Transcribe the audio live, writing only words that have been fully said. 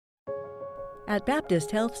At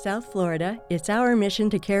Baptist Health South Florida, it's our mission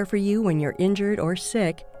to care for you when you're injured or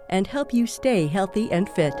sick and help you stay healthy and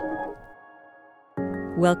fit.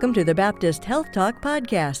 Welcome to the Baptist Health Talk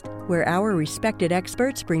podcast, where our respected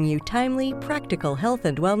experts bring you timely, practical health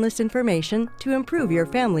and wellness information to improve your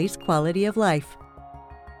family's quality of life.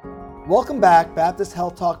 Welcome back, Baptist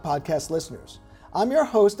Health Talk podcast listeners. I'm your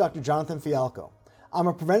host, Dr. Jonathan Fialco. I'm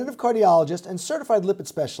a preventative cardiologist and certified lipid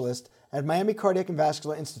specialist at Miami Cardiac and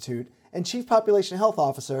Vascular Institute and Chief Population Health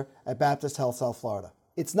Officer at Baptist Health South Florida.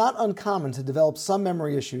 It's not uncommon to develop some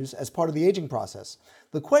memory issues as part of the aging process.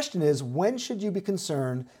 The question is, when should you be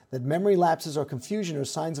concerned that memory lapses or confusion are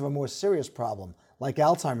signs of a more serious problem, like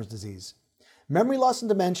Alzheimer's disease? Memory loss and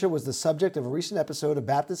dementia was the subject of a recent episode of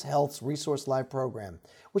Baptist Health's Resource Live program,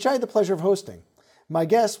 which I had the pleasure of hosting. My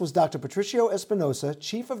guest was Dr. Patricio Espinosa,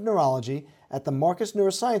 Chief of Neurology at the Marcus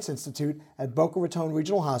Neuroscience Institute at Boca Raton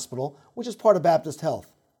Regional Hospital, which is part of Baptist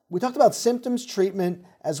Health. We talked about symptoms, treatment,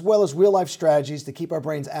 as well as real-life strategies to keep our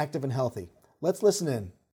brains active and healthy. Let's listen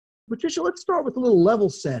in. Patricia, let's start with a little level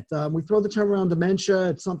set. We throw the term around dementia.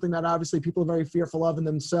 It's something that obviously people are very fearful of in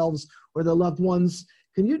themselves or their loved ones.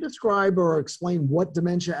 Can you describe or explain what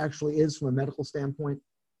dementia actually is from a medical standpoint?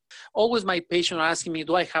 Always my patients are asking me,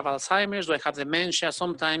 do I have Alzheimer's? Do I have dementia?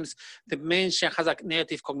 Sometimes dementia has a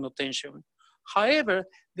negative connotation. However,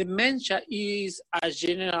 dementia is a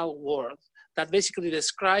general word that basically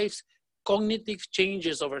describes cognitive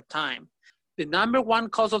changes over time. The number one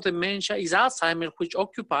cause of dementia is Alzheimer's, which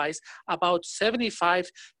occupies about 75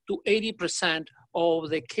 to 80% of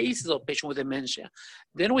the cases of patients with dementia.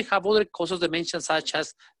 Then we have other causes of dementia, such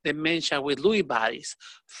as dementia with Lewy bodies,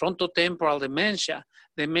 frontotemporal dementia,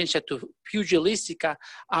 dementia to pugilistica.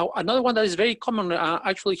 Another one that is very common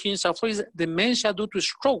actually here in South Florida is dementia due to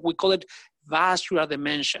stroke. We call it vascular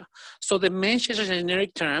dementia. So dementia is a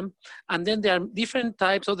generic term, and then there are different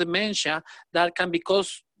types of dementia that can be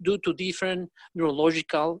caused due to different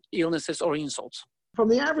neurological illnesses or insults. From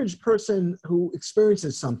the average person who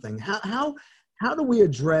experiences something, how do we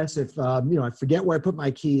address if, I forget where I put my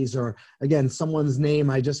keys, or again, someone's name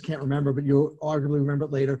I just can't remember, but you'll arguably remember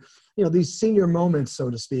it later, these senior moments, so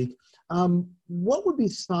to speak. What would be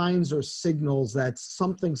signs or signals that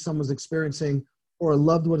something someone's experiencing or a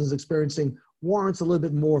loved one is experiencing warrants a little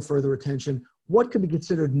bit more further attention? What could be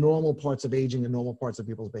considered normal parts of aging and normal parts of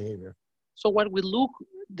people's behavior? So what we look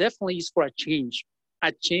definitely is for a change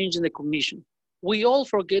in the cognition. We all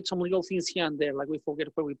forget some little things here and there, like we forget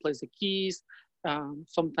where we place the keys.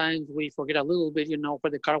 Sometimes we forget a little bit,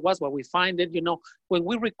 where the car was, but we find it, when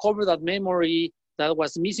we recover that memory that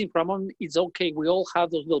was missing from them, it's okay. We all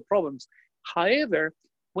have those little problems. However,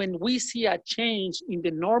 when we see a change in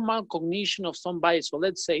the normal cognition of somebody, so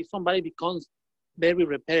let's say somebody becomes very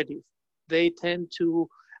repetitive, they tend to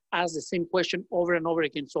ask the same question over and over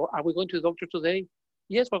again. So are we going to the doctor today?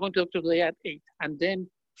 Yes, we're going to the doctor today at 8. And then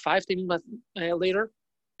 5-10 minutes later,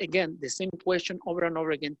 again, the same question over and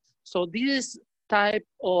over again. So this type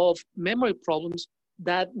of memory problems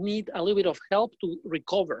that need a little bit of help to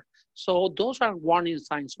recover. So those are warning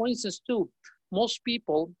signs. For instance, too, most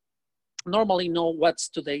people normally know what's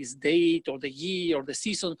today's date or the year or the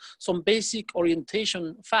season, some basic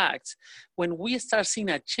orientation facts. When we start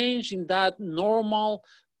seeing a change in that normal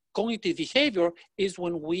cognitive behavior is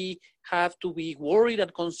when we have to be worried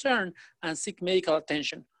and concerned and seek medical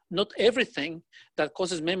attention. Not everything that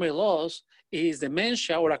causes memory loss is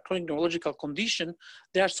dementia or a chronic neurological condition.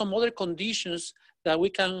 There are some other conditions that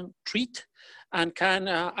we can treat and can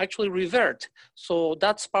actually revert. So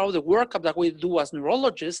that's part of the workup that we do as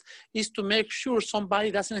neurologists, is to make sure somebody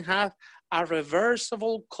doesn't have a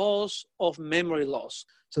reversible cause of memory loss.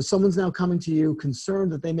 So someone's now coming to you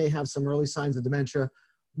concerned that they may have some early signs of dementia.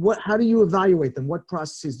 How do you evaluate them? What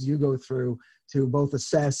processes do you go through to both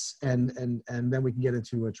assess and then we can get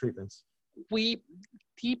into treatments? We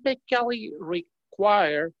typically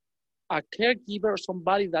require a caregiver or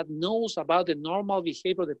somebody that knows about the normal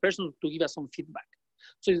behavior of the person to give us some feedback.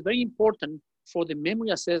 So it's very important for the memory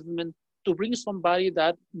assessment to bring somebody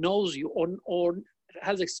that knows you or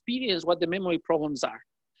has experienced what the memory problems are.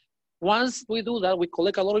 Once we do that, we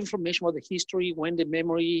collect a lot of information about the history, when the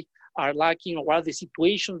memory are lacking, or what are the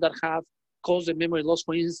situations that have caused the memory loss.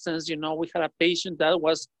 For instance, we had a patient that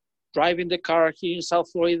was driving the car here in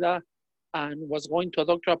South Florida and was going to a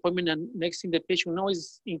doctor appointment, and next thing the patient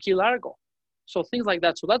is in Key Largo. So things like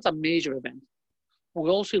that. So that's a major event. We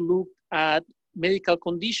also look at medical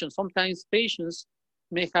conditions. Sometimes patients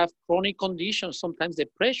may have chronic conditions. Sometimes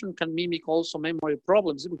depression can mimic also memory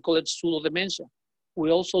problems. We call it pseudodementia. We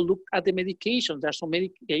also look at the medications. There are some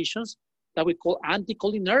medications that we call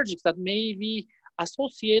anticholinergics that may be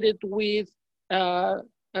associated with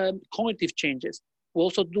cognitive changes. We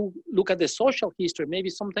also do look at the social history. Maybe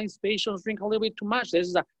sometimes patients drink a little bit too much. This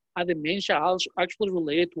is a dementia actually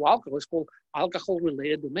related to alcohol. It's called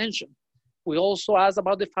alcohol-related dementia. We also ask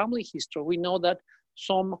about the family history. We know that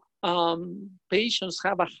some patients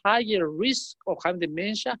have a higher risk of having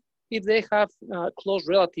dementia if they have close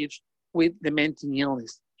relatives with dementing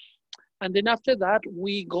illness. And then after that,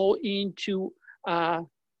 we go into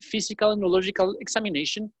physical and neurological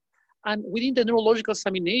examination. And within the neurological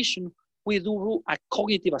examination, we do a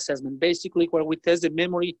cognitive assessment, basically where we test the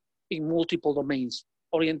memory in multiple domains: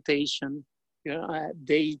 orientation,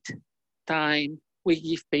 date, time. We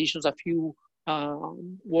give patients a few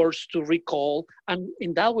words to recall. And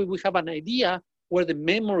in that way, we have an idea where the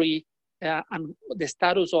memory and the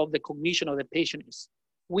status of the cognition of the patient is.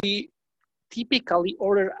 We typically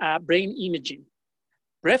order a brain imaging,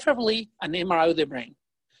 preferably an MRI of the brain.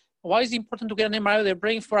 Why is it important to get an MRI of the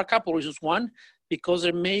brain? For a couple of reasons. One, because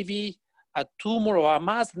there may be a tumor or a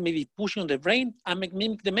mass that may be pushing on the brain and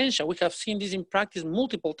mimic dementia. We have seen this in practice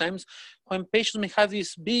multiple times when patients may have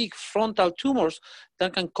these big frontal tumors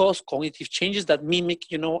that can cause cognitive changes that mimic,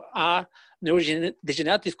 a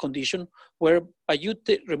neurodegenerative condition, where by you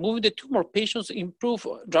removing the tumor, patients improve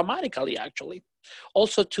dramatically, actually.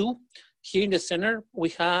 Also, too, here in the center, we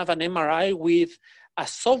have an MRI with a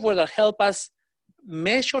software that helps us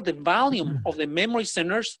measure the volume of the memory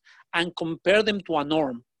centers and compare them to a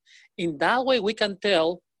norm. In that way, we can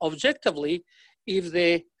tell objectively if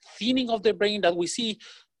the thinning of the brain that we see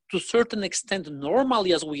to a certain extent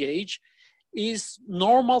normally as we age is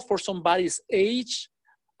normal for somebody's age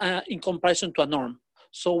in comparison to a norm.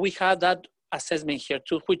 So we have that assessment here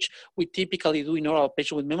too, which we typically do in our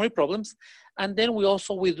patients with memory problems. And then we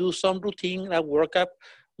do some routine workup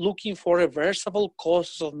looking for reversible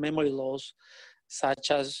causes of memory loss,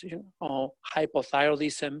 such as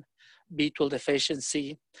hypothyroidism, B12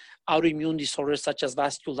 deficiency, autoimmune disorders such as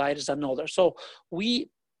vasculitis and others. So we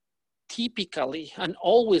typically, and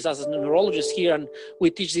always as a neurologist here, and we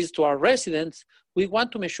teach this to our residents, we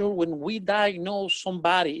want to make sure when we diagnose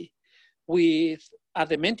somebody with a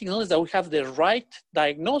dementing illness that we have the right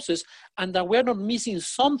diagnosis and that we're not missing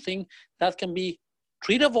something that can be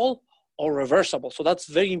treatable or reversible. So that's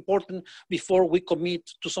very important before we commit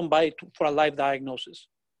to somebody for a live diagnosis.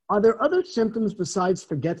 Are there other symptoms besides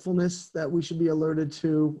forgetfulness that we should be alerted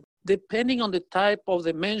to? Depending on the type of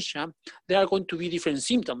dementia, there are going to be different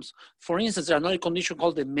symptoms. For instance, there's another condition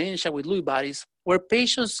called dementia with Lewy bodies, where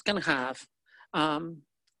patients can have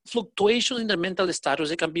fluctuations in their mental status.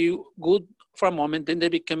 They can be good for a moment, then they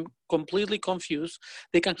become completely confused.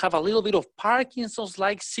 They can have a little bit of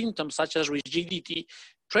Parkinson's-like symptoms, such as rigidity,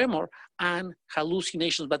 tremor, and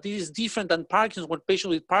hallucinations. But this is different than Parkinson's, where patients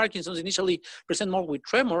with Parkinson's initially present more with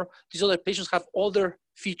tremor. These other patients have other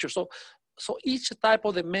features. So each type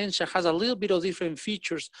of dementia has a little bit of different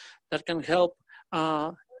features that can help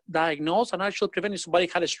diagnose and actually prevent if somebody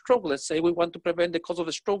had a stroke. Let's say we want to prevent the cause of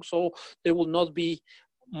a stroke so there will not be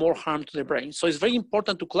more harm to the brain. So it's very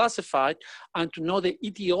important to classify and to know the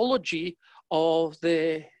etiology of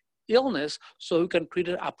the illness so we can treat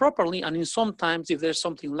it appropriately. And in sometimes if there's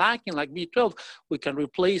something lacking like B12, we can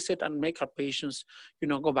replace it and make our patients,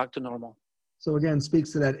 go back to normal. So again,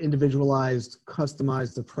 speaks to that individualized,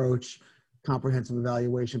 customized approach, comprehensive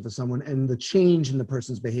evaluation for someone, and the change in the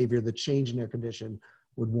person's behavior, the change in their condition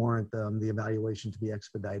would warrant the evaluation to be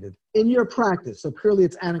expedited. In your practice, so purely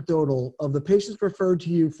it's anecdotal, of the patients referred to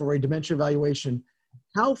you for a dementia evaluation,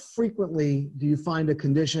 how frequently do you find a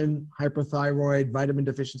condition, hyperthyroid, vitamin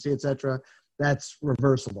deficiency, et cetera, that's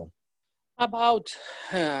reversible? About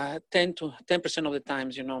 10% of the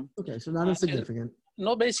times, Okay, so not insignificant.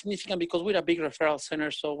 Not very significant because we're a big referral center.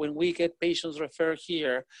 So when we get patients referred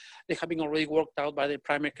here, they have been already worked out by the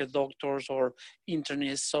primary care doctors or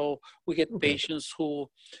internists. So we get patients who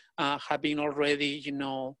have been already,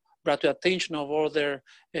 brought to attention of all their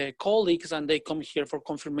colleagues, and they come here for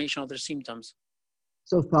confirmation of their symptoms.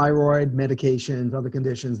 So thyroid, medications, other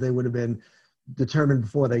conditions, they would have been determined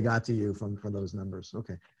before they got to you for those numbers.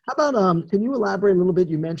 Okay. How about, can you elaborate a little bit?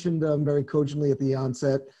 You mentioned very cogently at the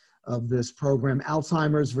onset of this program,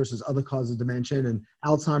 Alzheimer's versus other causes of dementia, and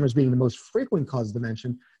Alzheimer's being the most frequent cause of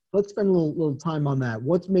dementia. Let's spend a little time on that.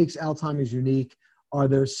 What makes Alzheimer's unique? Are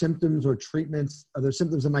there symptoms or treatments? Are there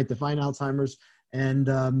symptoms that might define Alzheimer's? And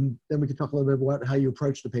then we can talk a little bit about how you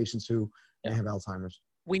approach the patients who may have Alzheimer's.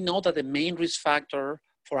 We know that the main risk factor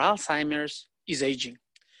for Alzheimer's is aging.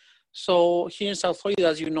 So here in South Florida,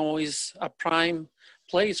 as you know, is a prime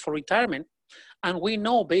place for retirement. And we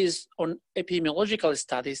know based on epidemiological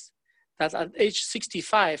studies that at age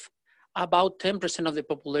 65, about 10% of the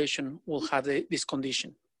population will have this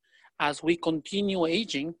condition. as we continue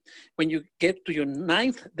aging, when you get to your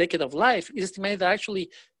 9th decade of life, it's estimated that actually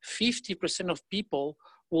 50% of people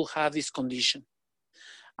will have this condition.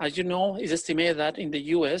 As you know, it's estimated that in the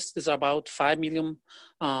US, there's about 5 million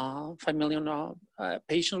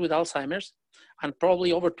patients with Alzheimer's, and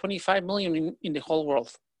probably over 25 million in the whole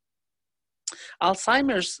world.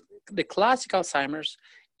 Alzheimer's, the classic Alzheimer's,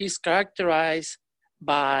 is characterized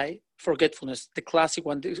by forgetfulness, the classic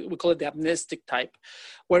one, we call it the amnestic type,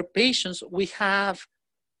 where patients, we have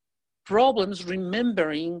problems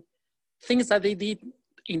remembering things that they did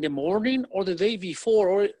in the morning or the day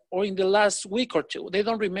before or in the last week or two. They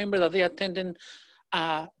don't remember that they attended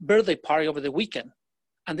a birthday party over the weekend,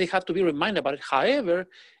 and they have to be reminded about it. However,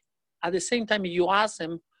 at the same time, you ask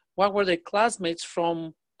them what were their classmates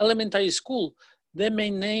from elementary school, they may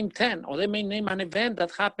name 10, or they may name an event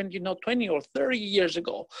that happened, 20 or 30 years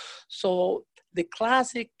ago. So the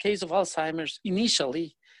classic case of Alzheimer's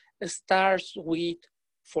initially starts with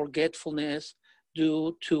forgetfulness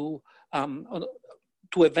due to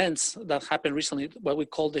events that happened recently, what we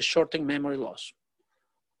call the short-term memory loss.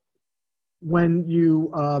 When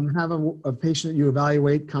you have a patient that you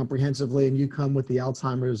evaluate comprehensively and you come with the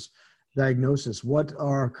Alzheimer's diagnosis, what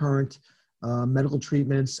are current medical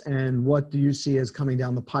treatments, and what do you see as coming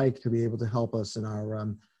down the pike to be able to help us in our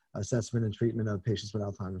assessment and treatment of patients with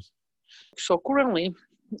Alzheimer's? So currently,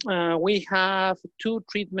 we have 2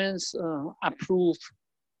 treatments approved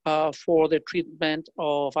for the treatment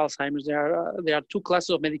of Alzheimer's. There are 2 classes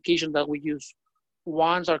of medication that we use.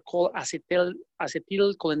 Ones are called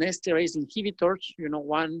acetylcholinesterase inhibitors.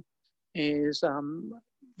 One is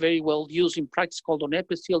very well used in practice called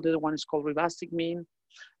donepezil. The other one is called rivastigmine.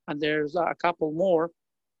 And there's a couple more.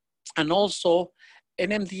 And also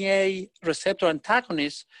NMDA receptor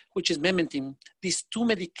antagonist, which is memantine. These 2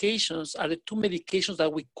 medications are the 2 medications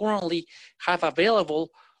that we currently have available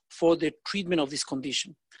for the treatment of this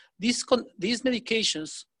condition. These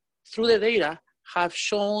medications, through the data, have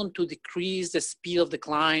shown to decrease the speed of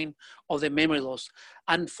decline of the memory loss.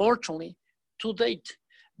 Unfortunately, to date,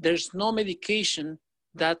 there's no medication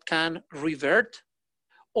that can revert,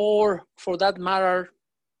 or for that matter,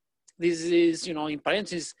 this is, in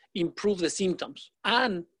parentheses, improve the symptoms.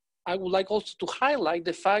 And I would like also to highlight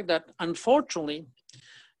the fact that, unfortunately,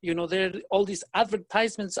 there are all these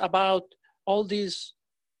advertisements about all these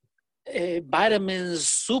vitamins,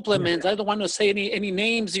 supplements. I don't want to say any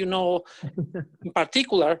names, in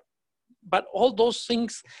particular, but all those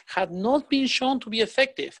things have not been shown to be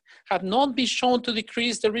effective, have not been shown to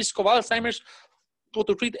decrease the risk of Alzheimer's, or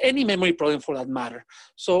to treat any memory problem for that matter.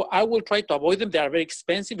 So I will try to avoid them. They are very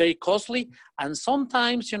expensive, very costly. And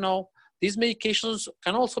sometimes, these medications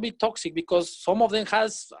can also be toxic because some of them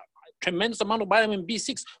has a tremendous amount of vitamin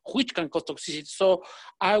B6, which can cause toxicity. So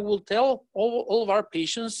I will tell all of our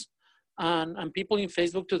patients and people in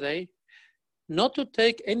Facebook today not to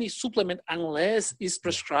take any supplement unless it's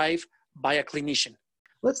prescribed by a clinician.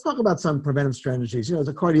 Let's talk about some preventive strategies. As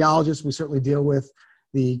a cardiologist, we certainly deal with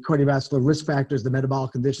the cardiovascular risk factors, the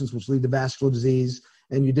metabolic conditions which lead to vascular disease.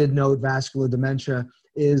 And you did note vascular dementia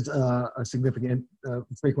is a significant,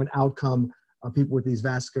 frequent outcome of people with these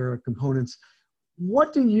vascular components.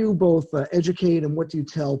 What do you both educate and what do you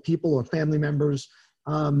tell people or family members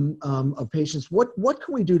of patients? What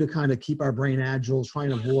can we do to kind of keep our brain agile, try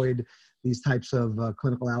and avoid these types of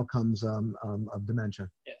clinical outcomes of dementia?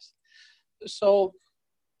 Yes. So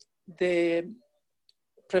the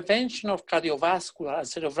prevention of cardiovascular and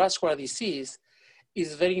cerebrovascular disease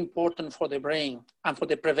is very important for the brain and for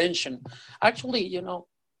the prevention. Actually,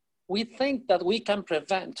 we think that we can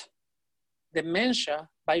prevent dementia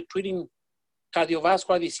by treating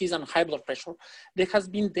cardiovascular disease and high blood pressure. There has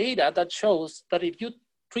been data that shows that if you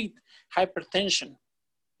treat hypertension,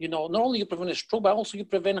 not only you prevent a stroke, but also you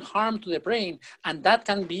prevent harm to the brain. And that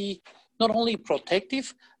can be not only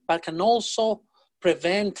protective, but can also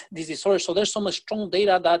prevent this disorder. So there's some strong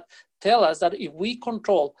data that tell us that if we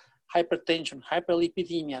control hypertension,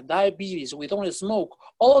 hyperlipidemia, diabetes, we don't smoke,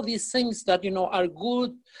 all of these things that, are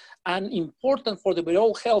good and important for the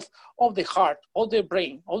overall health of the heart, of the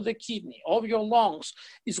brain, of the kidney, of your lungs,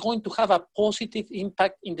 is going to have a positive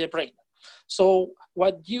impact in the brain. So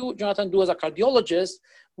what you, Jonathan, do as a cardiologist,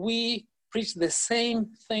 we preach the same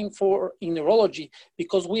thing in neurology,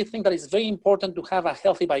 because we think that it's very important to have a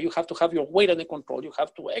healthy body. You have to have your weight under control. You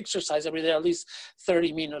have to exercise every day, at least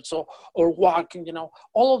 30 minutes or walking,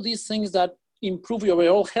 all of these things that improve your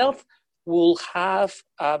overall health will have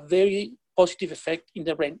a very positive effect in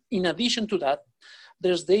the brain. In addition to that,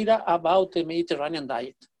 there's data about the Mediterranean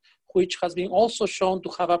diet, which has been also shown to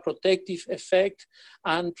have a protective effect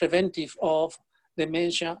and preventive of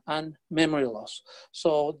dementia, and memory loss.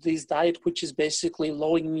 So this diet, which is basically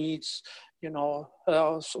low in meats,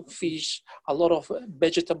 some fish, a lot of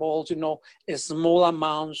vegetables, small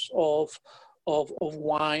amounts of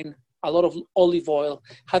wine, a lot of olive oil,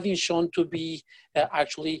 have been shown to be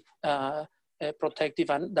actually protective,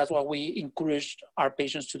 and that's what we encourage our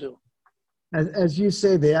patients to do. As you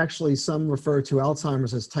say, some refer to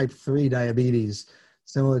Alzheimer's as type 3 diabetes,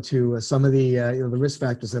 similar to some of the the risk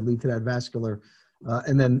factors that lead to that vascular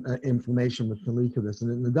and then inflammation, which can lead to this.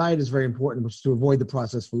 And the diet is very important, which is to avoid the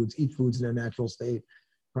processed foods, eat foods in their natural state,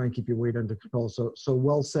 try and keep your weight under control. So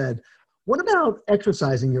well said. What about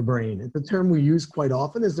exercising your brain? It's a term we use quite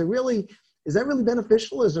often. Is that really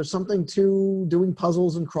beneficial? Is there something to doing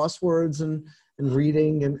puzzles and crosswords and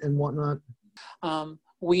reading and whatnot?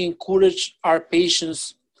 We encourage our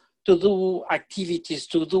patients to do activities,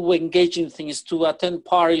 to do engaging things, to attend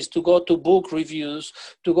parties, to go to book reviews,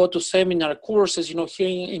 to go to seminar courses.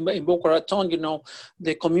 Here in Boca Raton,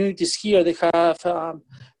 the communities here, they have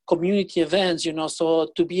community events,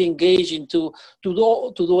 so to be engaging, to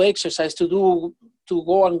do exercise, to go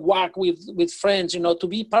and walk with friends, to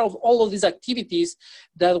be part of all of these activities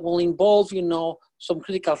that will involve, some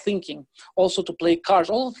critical thinking, also to play cards.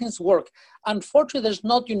 All of things work. Unfortunately, there's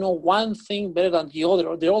not, one thing better than the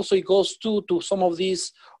other. There also it goes to some of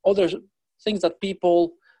these other things that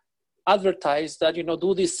people advertise that,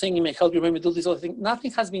 do this thing, it may help you, maybe do this other thing.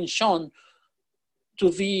 Nothing has been shown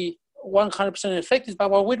to be 100% effective,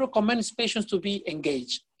 but what we recommend is patients to be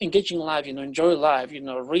engaged in life, enjoy life,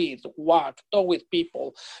 read, walk, talk with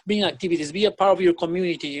people, be in activities, be a part of your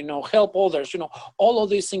community, help others, all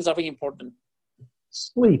of these things are very important.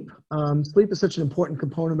 Sleep. Sleep is such an important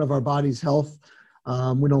component of our body's health.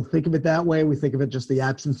 We don't think of it that way. We think of it just the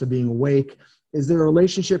absence of being awake. Is there a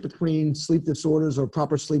relationship between sleep disorders or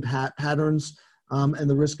proper sleep patterns and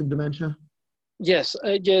the risk of dementia? Yes.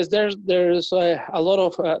 There's a lot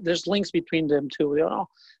of there's links between them too.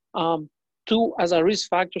 Two, as a risk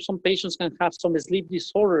factor, some patients can have some sleep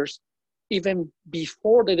disorders even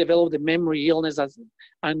before they develop the memory illness,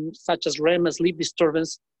 such as REM, sleep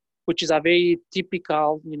disturbance, which is a very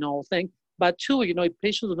typical, thing. But two, if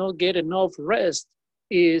patients do not get enough rest,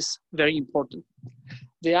 is very important.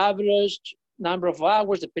 The average number of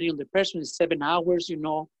hours, depending on the person, is 7 hours.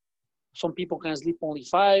 Some people can sleep only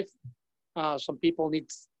 5. Some people need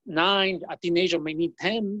 9. A teenager may need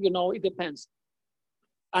 10. It depends.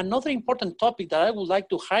 Another important topic that I would like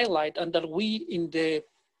to highlight, and that we in the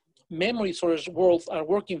memory disorders world are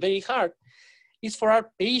working very hard, is for our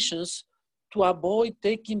patients to avoid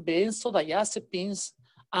taking benzodiazepines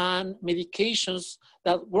and medications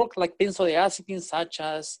that work like benzodiazepines, such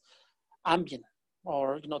as Ambien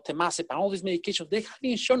or temazepam. All these medications, they have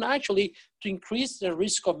been shown actually to increase the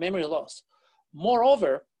risk of memory loss.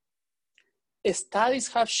 Moreover, studies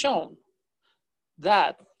have shown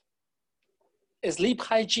that sleep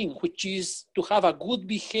hygiene, which is to have a good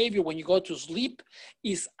behavior when you go to sleep,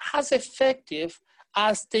 is as effective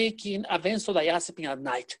as taking a benzodiazepine at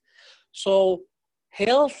night. So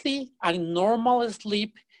healthy and normal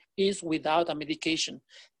sleep is without a medication.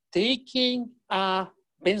 Taking a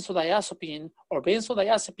benzodiazepine or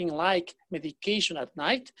benzodiazepine-like medication at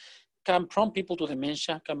night can prompt people to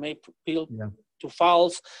dementia, can make people to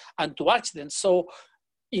falls and to accidents. So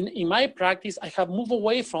in my practice, I have moved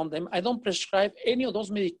away from them. I don't prescribe any of those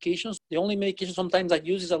medications. The only medication sometimes I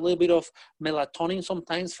use is a little bit of melatonin,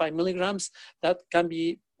 sometimes 5 milligrams. That can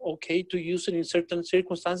be okay to use it in certain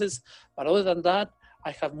circumstances. But other than that,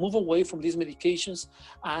 I have moved away from these medications,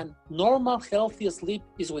 and normal, healthy sleep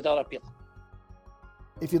is without a pill.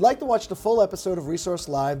 If you'd like to watch the full episode of Resource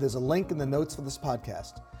Live, there's a link in the notes for this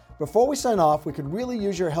podcast. Before we sign off, we could really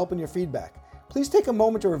use your help and your feedback. Please take a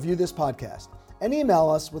moment to review this podcast and email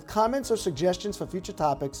us with comments or suggestions for future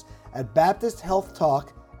topics at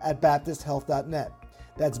baptisthealthtalk@baptisthealth.net.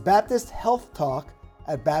 That's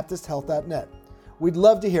baptisthealthtalk@baptisthealth.net. We'd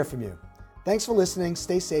love to hear from you. Thanks for listening.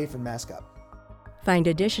 Stay safe and mask up. Find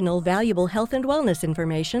additional valuable health and wellness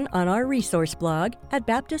information on our resource blog at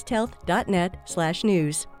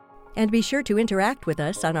baptisthealth.net/news. And be sure to interact with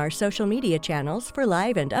us on our social media channels for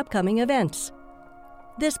live and upcoming events.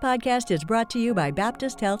 This podcast is brought to you by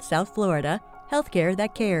Baptist Health South Florida, healthcare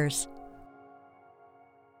that cares.